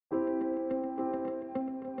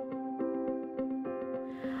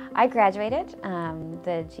I graduated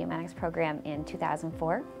the geomatics program in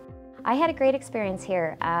 2004. I had a great experience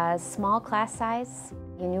here. A small class size,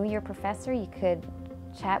 you knew your professor, you could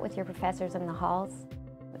chat with your professors in the halls.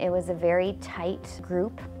 It was a very tight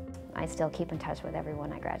group. I still keep in touch with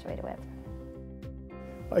everyone I graduated with.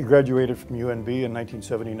 I graduated from UNB in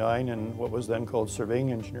 1979 in what was then called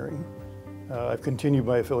Surveying Engineering. I've continued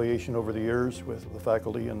my affiliation over the years with the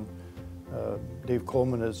faculty, and Dave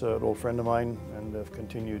Coleman is an old friend of mine, and I've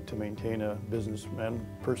continued to maintain a business and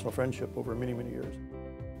personal friendship over many, many years.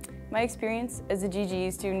 My experience as a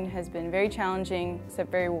GGE student has been very challenging,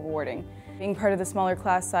 except very rewarding. Being part of the smaller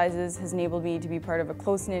class sizes has enabled me to be part of a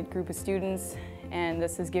close-knit group of students, and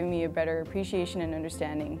this has given me a better appreciation and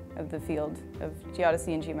understanding of the field of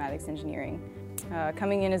Geodesy and Geomatics Engineering.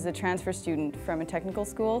 Coming in as a transfer student from a technical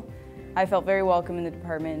school, I felt very welcome in the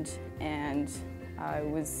department, and I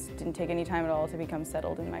didn't take any time at all to become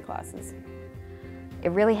settled in my classes.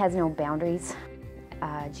 It really has no boundaries.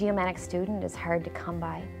 A geomatics student is hard to come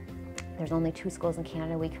by. There's only 2 schools in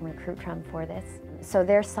Canada we can recruit from for this. So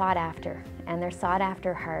they're sought after, and they're sought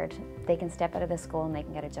after hard. They can step out of the school and they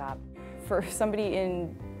can get a job. For somebody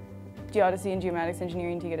in Geodesy and Geomatics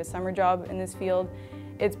Engineering to get a summer job in this field,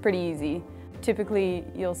 it's pretty easy. Typically,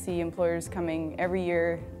 you'll see employers coming every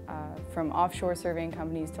year from offshore surveying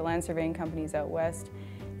companies to land surveying companies out west,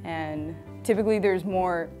 and typically there's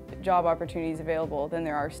more job opportunities available than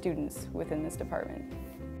there are students within this department.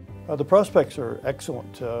 The prospects are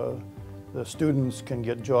excellent. The students can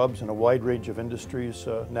get jobs in a wide range of industries.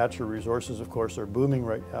 Natural resources, of course, are booming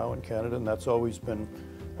right now in Canada, and that's always been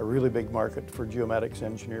a really big market for geomatics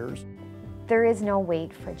engineers. There is no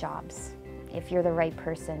wait for jobs. If you're the right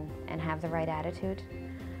person and have the right attitude,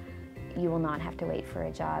 you will not have to wait for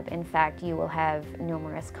a job. In fact, you will have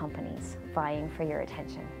numerous companies vying for your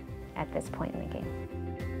attention at this point in the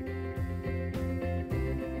game.